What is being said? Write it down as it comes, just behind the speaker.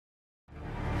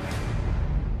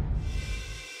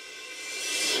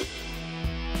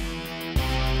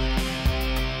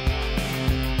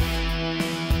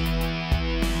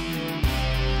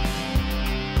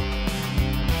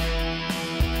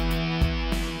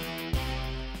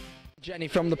Jenny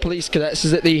from the Police Cadets.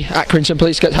 Is it the Accrington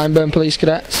Police Cadets, Hyndburn Police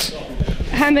Cadets?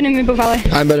 Hyndburn and Ribble Valley.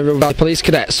 Hyndburn and Ribble Valley Police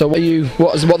Cadets. So what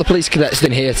the Police Cadets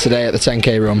doing here today at the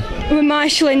 10k run? We're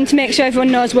marshalling to make sure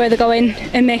everyone knows where they're going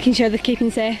and making sure they're keeping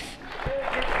safe.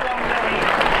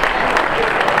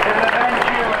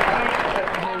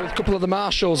 A couple of the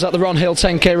marshals at the Ron Hill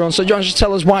 10k run, so do you want to just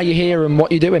tell us why you're here and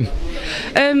what you're doing?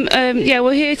 Yeah,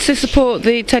 we're here to support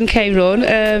the 10k run.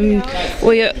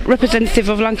 We're representative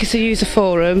of Lancaster User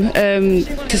Forum.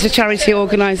 It's a charity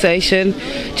organisation,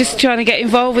 just trying to get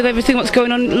involved with everything what's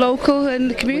going on local and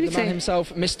the community. With the man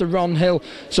himself, Mr Ron Hill.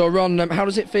 So Ron, how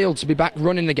does it feel to be back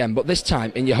running again, but this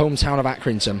time in your hometown of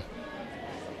Accrington?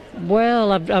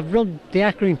 Well, I've run the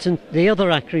other Accrington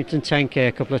 10k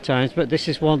a couple of times, but this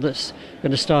is one that's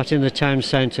going to start in the town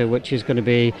centre, which is going to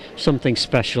be something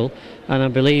special, and I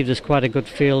believe there's quite a good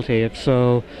field here,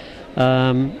 so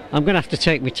I'm going to have to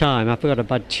take my time. I've got a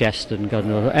bad chest and God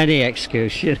knows, any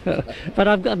excuse, you know, but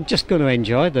I'm just going to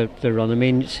enjoy the run. I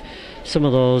mean, some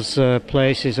of those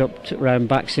places up around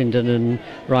Baxington and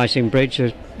Rising Bridge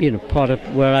are, you know, part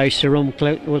of where I used to run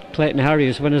Clayton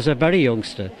Harriers when I was a very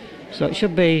youngster. So it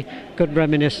should be good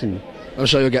reminiscent. I'm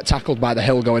sure you'll get tackled by the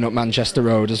hill going up Manchester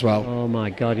Road as well. Oh my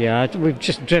God, yeah. We've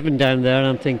just driven down there and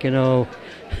I'm thinking, oh,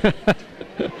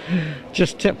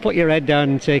 just put your head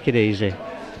down and take it easy.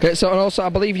 Okay, so and also I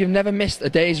believe you've never missed a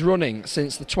day's running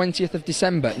since the 20th of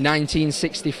December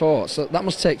 1964, so that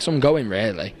must take some going,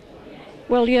 really.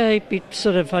 Well, yeah, I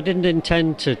didn't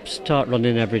intend to start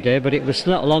running every day, but it was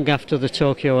not long after the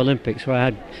Tokyo Olympics where I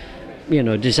had, you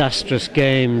know, disastrous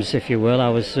games, if you will. I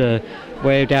was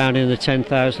way down in the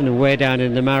 10,000 and way down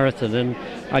in the marathon, and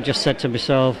I just said to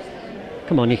myself,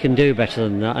 come on, you can do better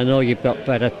than that. I know you've got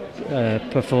better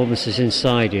performances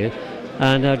inside you.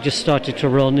 And I just started to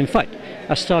run. In fact,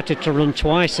 I started to run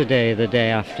twice a day the day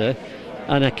after,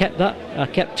 and I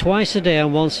kept twice a day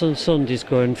and once on Sundays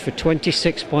going for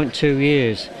 26.2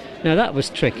 years. Now that was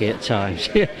tricky at times.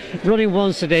 Running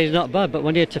once a day is not bad, but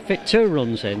when you had to fit 2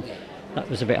 runs in, that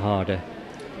was a bit harder.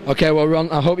 Okay, well Ron,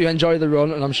 I hope you enjoy the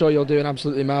run, and I'm sure you'll do an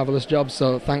absolutely marvellous job,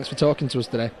 so thanks for talking to us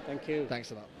today. Thank you.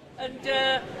 Thanks a lot. And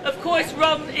of course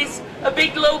Ron is a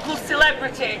big local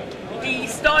celebrity. He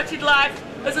started life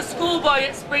as a schoolboy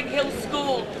at Spring Hill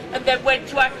School and then went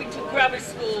to Accrington Grammar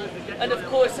School, and of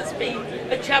course has been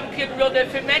a champion runner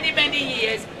for many, many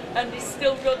years and is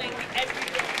still running every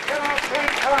day.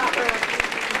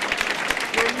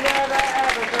 You're never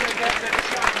ever going to get the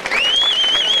chance.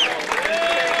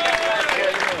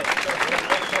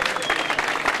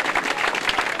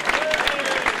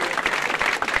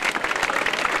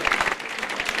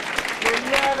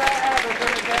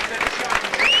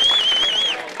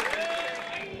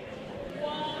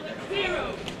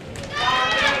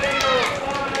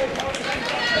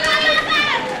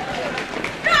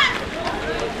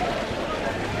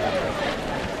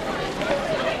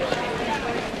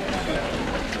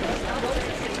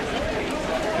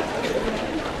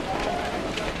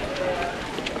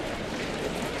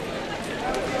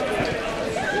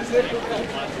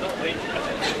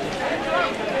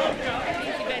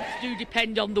 Do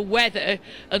depend on the weather,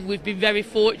 and we've been very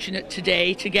fortunate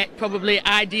today to get probably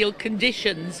ideal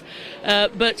conditions,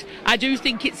 but I do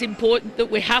think it's important that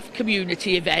we have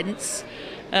community events.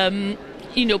 You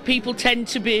know, people tend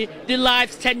to be, their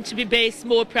lives tend to be based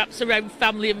more perhaps around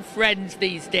family and friends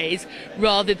these days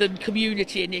rather than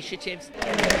community initiatives.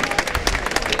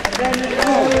 I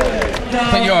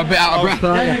think you're a bit out of breath,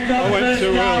 aren't you? I went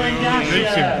too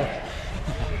early.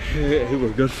 It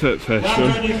was good for it first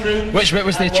run. Which bit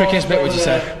was the trickiest bit, would you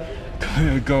say?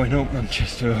 Going up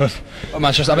Manchester Road. Oh,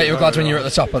 Manchester, I bet you were glad when you were at the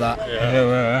top of that. Yeah,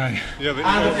 well, yeah, but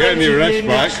you're getting your rest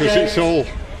back because it's all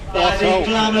flat out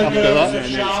after that, and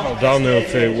it's all downhill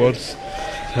through woods.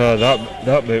 So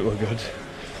that bit was good.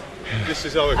 This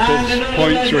is our club's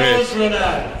points race,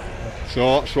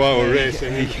 so that's why we're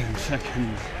racing. In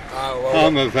second.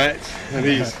 I'm a vet, and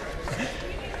he's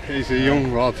a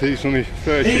young lad. He's only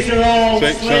 36,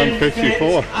 I'm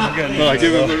 54. But I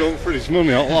give him a run for his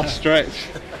money at last stretch.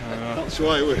 That's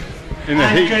why we're in the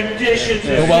heat.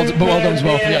 But well done to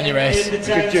both of you on your race. Good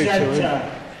job to him.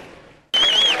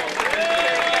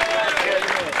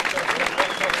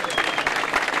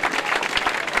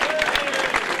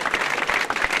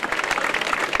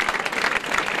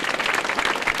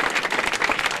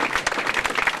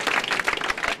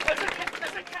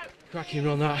 Cracking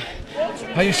run that.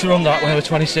 I used to run that when I was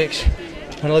 26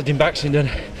 and I lived in Baxington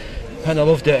and I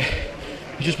loved it.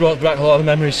 It just brought back a lot of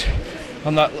memories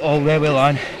on that old railway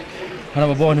line, and I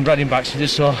was born and bred in Baxington,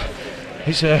 so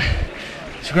it's a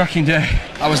cracking day.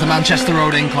 How was the Manchester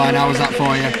Road incline? How was that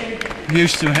for you? I'm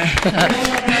used to it.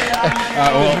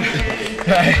 Right, well,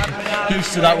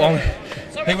 used to that one.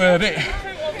 It were a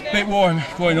bit warm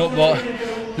going up, but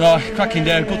no, cracking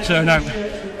day, good turnout,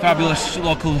 fabulous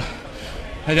local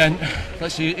event.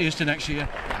 Let's see, here's to next year.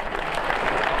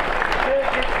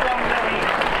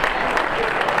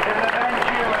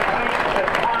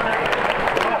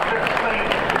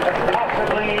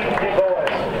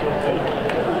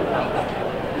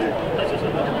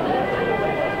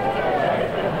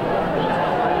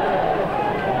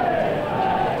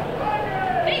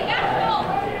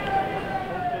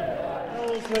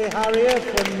 Harrier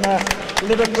from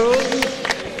Liverpool.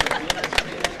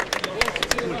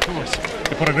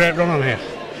 They put a great run on here.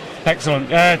 Excellent.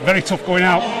 Very tough going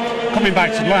out. Coming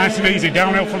back to nice and easy,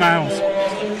 downhill for miles.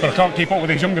 But I can't keep up with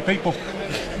these younger people.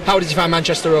 How did you find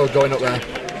Manchester Road going up there?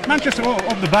 Manchester Road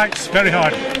up the bank's very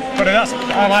hard. But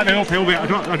I like the uphill bit.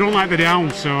 I don't like the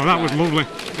down, so that was lovely.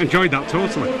 Enjoyed that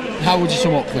totally. How would you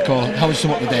sum up the course? How would you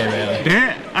sum up the day really?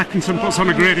 Yeah, Accrington puts on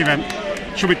a great event.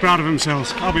 Should be proud of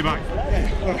themselves. I'll be back.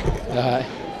 Alright.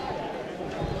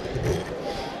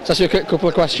 So ask you a quick couple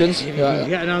of questions.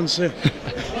 Get an answer.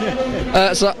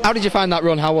 So how did you find that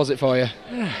run? How was it for you?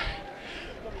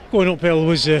 Going uphill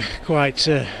was quite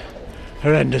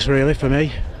horrendous really for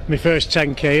me. My first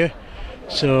 10k,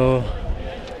 so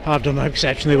I've done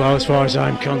exceptionally well as far as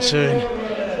I'm concerned.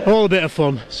 All a bit of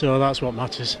fun, so that's what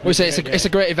matters. We say it's a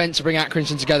great event to bring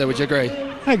Accrington together, would you agree?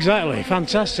 Exactly,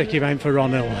 fantastic event for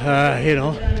Ron Hill. You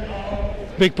know,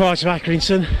 big part of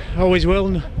Accrington, always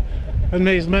will, and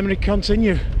may his memory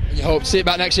continue. You hope to see it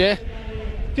back next year?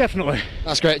 Definitely.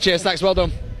 That's great, cheers, thanks, well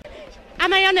done.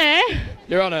 Am I on air?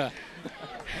 You're on air.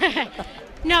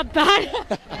 Not bad.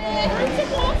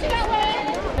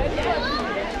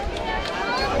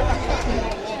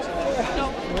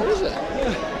 Where is it?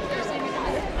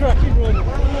 Cracking run.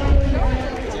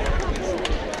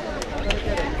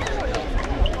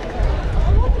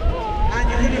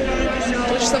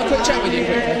 Just have a quick chat with you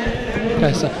quickly.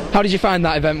 Okay, so how did you find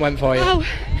that event went for you? Oh,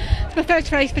 it's my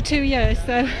first race for 2 years,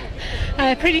 so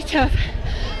pretty tough,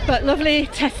 but lovely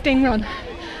testing run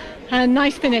and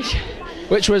nice finish.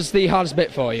 Which was the hardest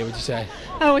bit for you, would you say?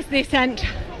 Oh, it's the ascent.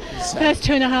 First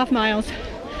 2.5 miles.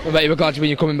 I bet you were glad when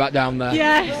you're coming back down there.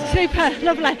 Yeah, super,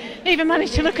 lovely. Even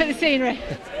managed to look at the scenery.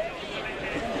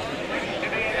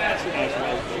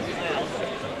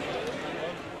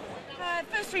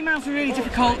 First 3 miles were really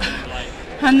difficult,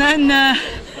 and then,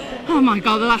 oh my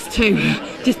god, the last 2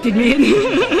 just did me in.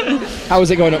 How was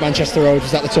it going up Manchester Road?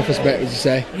 Was that the toughest bit, would you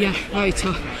say? Yeah, very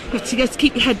tough. You have to just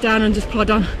keep your head down and just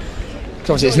plod on.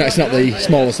 So obviously it's not the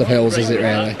smallest of hills, is it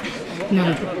really?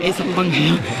 No, it's a long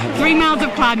hill. 3 miles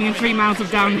of climbing and 3 miles of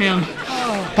downhill.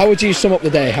 How would you sum up the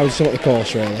day? How would you sum up the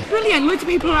course, really? Brilliant, loads of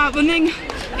people are out running.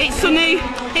 It's sunny,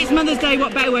 it's Mother's Day,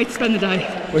 what better way to spend the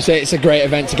day? We say it's a great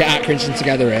event to get Accrington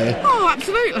together, really. Oh,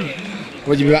 absolutely.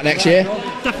 Would you be back next year?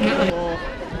 Definitely.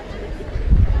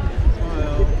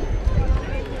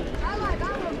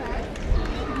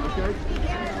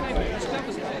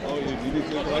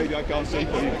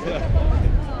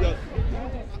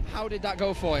 How did that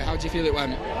go for you? How did you feel it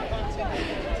went?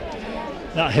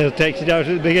 That hill takes it out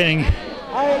at the beginning,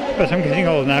 but I'm getting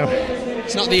old now.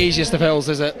 It's not the easiest of hills,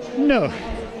 is it? No.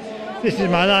 This is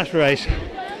my last race.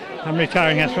 I'm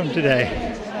retiring as from today.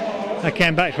 I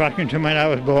came back to Accrington when I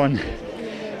was born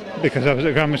because I was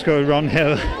at grammar school Ron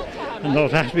Hill and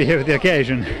thought I had to be here for the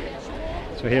occasion.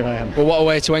 So here I am. Well, what a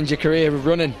way to end your career of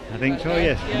running. I think so,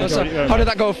 yes. How did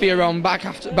that go for you, Ron? Back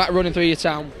running through your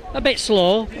town? A bit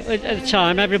slow at the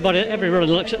time. Everyone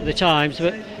looks at the times,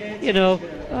 but you know,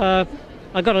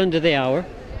 I got under the hour,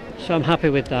 so I'm happy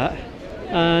with that.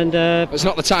 And it's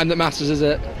not the time that matters, is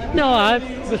it? No,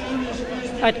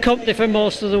 I'd company for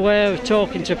most of the way. I was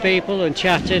talking to people and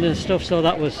chatting and stuff, so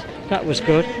that was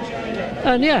good.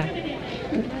 And yeah,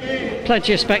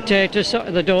 plenty of spectators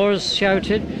at the doors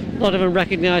shouting. A lot of them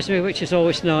recognised me, which is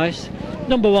always nice.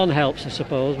 Number one helps, I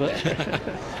suppose, but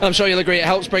I'm sure you'll agree it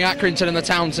helps bring Accrington and the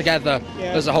town together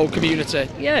as a whole community.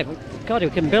 Yeah, God,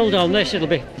 we can build on this. It'll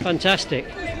be fantastic.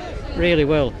 Really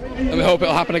will. And we hope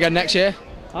it'll happen again next year.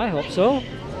 I hope so.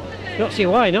 Don't see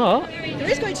why not. There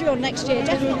is going to be on next year,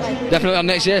 definitely. Definitely on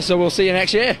next year, so we'll see you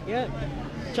next year. Yeah.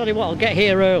 Tell you what, I'll get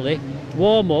here early,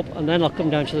 warm up, and then I'll come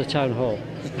down to the town hall.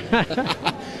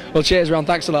 Well, cheers, Ron.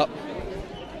 Thanks a lot.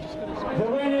 The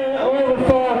winner over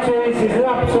 40s is an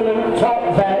absolute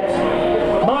top vet,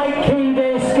 Mike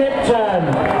Keady, Skipton.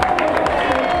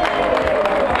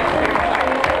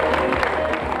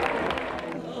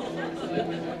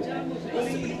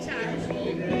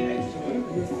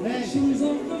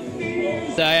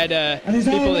 So I had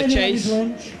people to chase,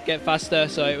 get faster,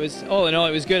 so it was, all in all,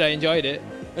 it was good. I enjoyed it.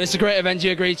 And it's a great event.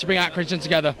 You agreed to bring Accrington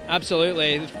together.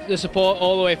 Absolutely. The support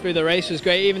all the way through the race was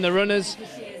great. Even the runners,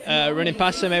 running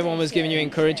past them, everyone was giving you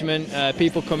encouragement.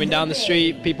 People coming down the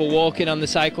street, people walking on the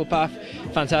cycle path.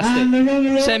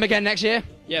 Fantastic. Same again next year?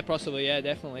 Yeah, possibly. Yeah,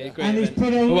 definitely. Great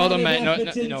event. Well done,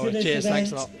 mate. Cheers.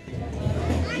 Thanks a lot.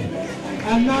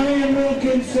 And Marion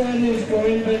Wilkinson is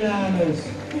going bananas.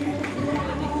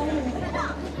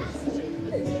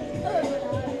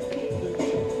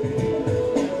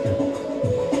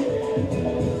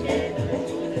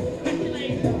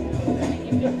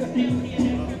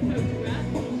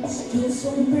 Still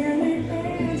so many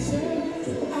answers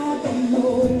I don't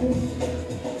know.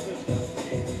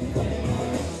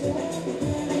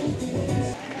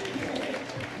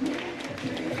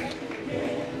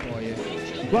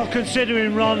 Well,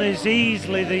 considering Ron is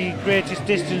easily the greatest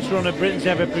distance runner Britain's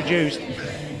ever produced,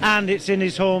 and it's in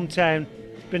his hometown,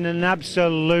 it's been an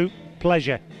absolute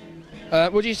pleasure.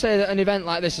 Would you say that an event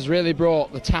like this has really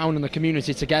brought the town and the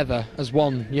community together as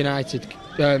one united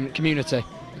community?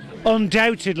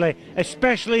 Undoubtedly,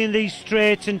 especially in these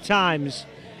straitened times,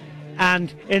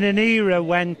 and in an era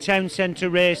when town centre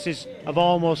races have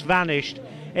almost vanished,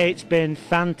 it's been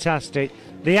fantastic.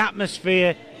 The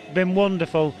atmosphere has been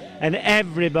wonderful, and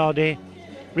everybody,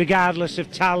 regardless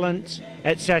of talent,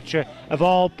 etc., have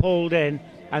all pulled in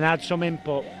and had some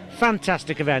input.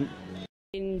 Fantastic event.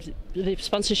 The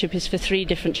sponsorship is for 3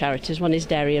 different charities. One is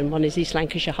Derry, one is East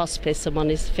Lancashire Hospice, and one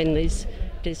is Finley's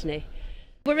Disney.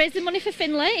 We're raising money for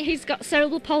Finley. He's got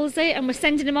cerebral palsy and we're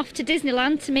sending him off to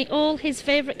Disneyland to meet all his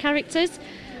favourite characters.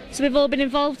 So we've all been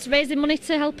involved raising money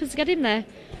to help us get him there.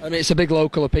 I mean, it's a big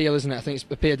local appeal, isn't it? I think it's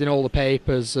appeared in all the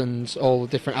papers and all the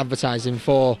different advertising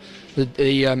for the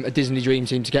Disney Dream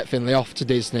Team to get Finley off to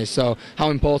Disney. So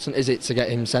how important is it to get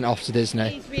him sent off to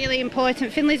Disney? It's really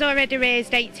important. Finley's already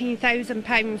raised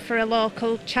 £18,000 for a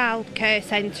local childcare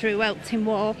centre who helped him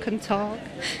walk and talk.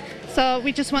 So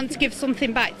we just want to give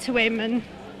something back to him, and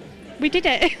we did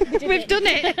it. We've done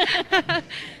it.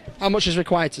 How much is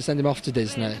required to send him off to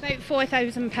Disney? About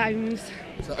 £4,000.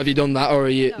 So have you done that, or are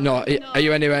you not? Are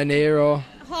you anywhere near, or?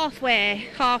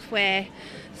 Halfway.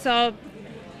 So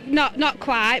not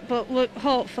quite, but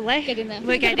hopefully getting there.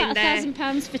 We're getting there.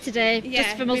 £1,000 for today. Yeah,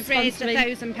 just from we've raised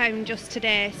sponsoring. £1,000 just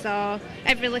today, so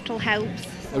every little helps.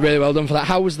 Really well done for that.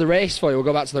 How was the race for you? We'll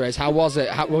go back to the race. How was it?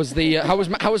 How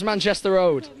was Manchester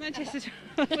Road? Manchester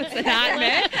Road was a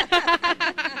nightmare.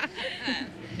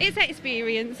 It's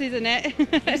experience, isn't it?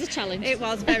 It was a challenge. It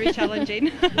was very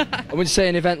challenging. I would say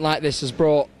an event like this has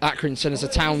brought Accrington as a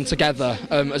town together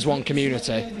as one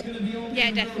community.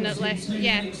 Yeah, definitely.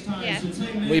 Yeah.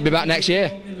 Will you be back next year?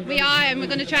 We are, and we're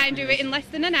going to try and do it in less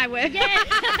than an hour.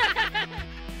 Yeah.